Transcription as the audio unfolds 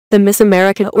The Miss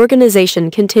America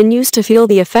organization continues to feel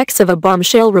the effects of a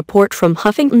bombshell report from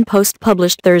Huffington Post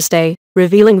published Thursday,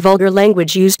 revealing vulgar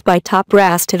language used by top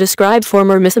brass to describe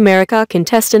former Miss America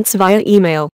contestants via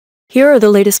email. Here are the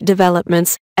latest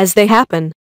developments, as they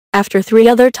happen. After 3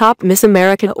 other top Miss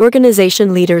America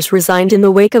organization leaders resigned in the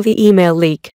wake of the email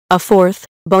leak, a fourth,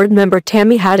 board member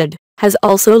Tammy Haddad, has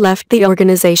also left the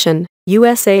organization,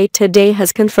 USA Today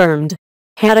has confirmed.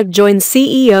 Haddad joins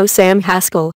CEO Sam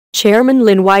Haskell, Chairman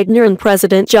Lynn Widener and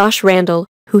President Josh Randall,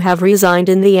 who have resigned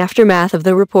in the aftermath of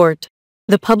the report.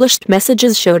 The published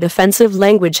messages showed offensive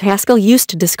language Haskell used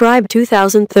to describe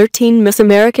 2013 Miss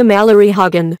America Mallory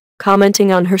Hagan,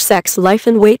 commenting on her sex life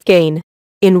and weight gain.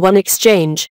 In one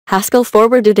exchange, Haskell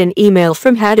forwarded an email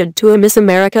from Haddad to a Miss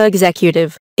America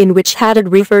executive, in which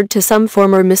Haddad referred to some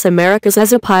former Miss Americas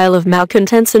as a pile of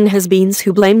malcontents and has-beens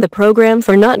who blame the program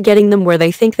for not getting them where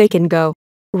they think they can go.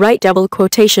 Right double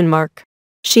quotation mark.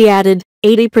 She added,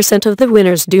 80% of the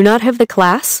winners do not have the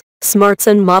class, smarts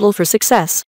and model for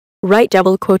success. Right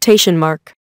double quotation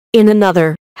mark. In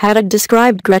another, Haddad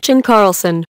described Gretchen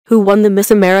Carlson, who won the Miss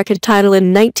America title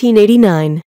in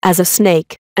 1989, as a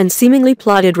snake, and seemingly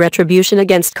plotted retribution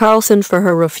against Carlson for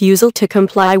her refusal to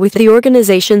comply with the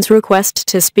organization's request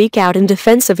to speak out in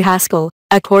defense of Haskell,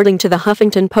 according to the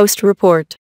Huffington Post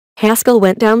report. Haskell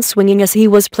went down swinging as he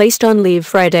was placed on leave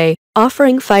Friday,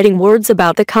 offering fighting words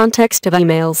about the context of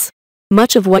emails.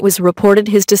 Much of what was reported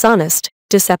is dishonest,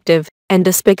 deceptive, and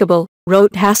despicable,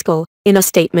 wrote Haskell, in a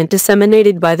statement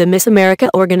disseminated by the Miss America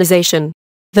organization.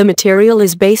 The material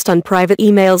is based on private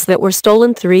emails that were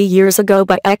stolen 3 years ago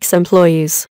by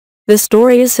ex-employees. The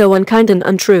story is so unkind and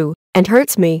untrue, and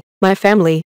hurts me, my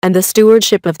family, and the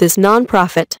stewardship of this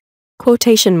non-profit.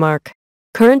 Quotation mark.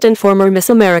 Current and former Miss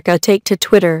America take to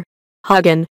Twitter.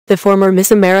 Hagan, the former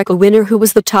Miss America winner who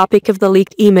was the topic of the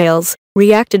leaked emails,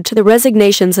 reacted to the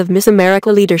resignations of Miss America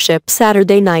leadership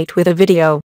Saturday night with a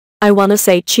video. I wanna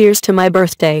say cheers to my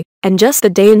birthday, and just the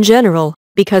day in general,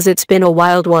 because it's been a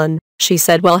wild one, she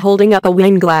said while holding up a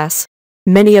wine glass.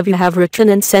 Many of you have written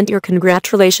and sent your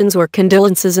congratulations or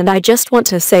condolences, and I just want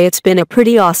to say it's been a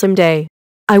pretty awesome day.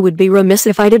 I would be remiss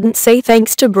if I didn't say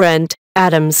thanks to Brent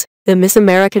Adams, the Miss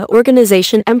America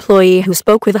organization employee who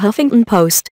spoke with Huffington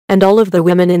Post, and all of the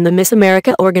women in the Miss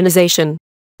America organization.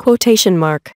 Quotation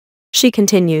mark. She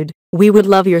continued, we would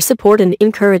love your support and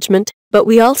encouragement, but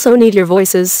we also need your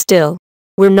voices still.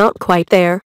 We're not quite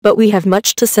there, but we have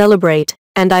much to celebrate,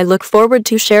 and I look forward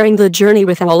to sharing the journey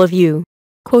with all of you.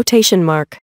 Quotation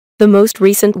mark. The most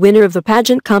recent winner of the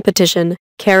pageant competition,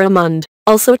 Cara Mund,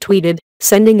 also tweeted,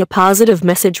 sending a positive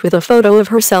message with a photo of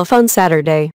herself on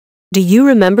Saturday. Do you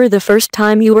remember the first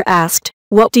time you were asked,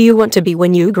 what do you want to be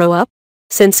when you grow up?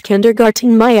 Since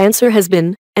kindergarten my answer has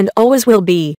been, and always will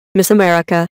be, Miss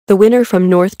America, the winner from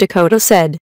North Dakota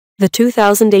said. The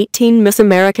 2018 Miss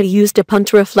America used a pun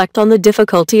to reflect on the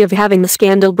difficulty of having the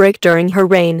scandal break during her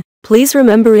reign. Please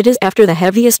remember it is after the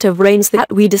heaviest of rains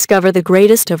that we discover the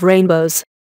greatest of rainbows.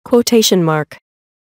 Quotation mark.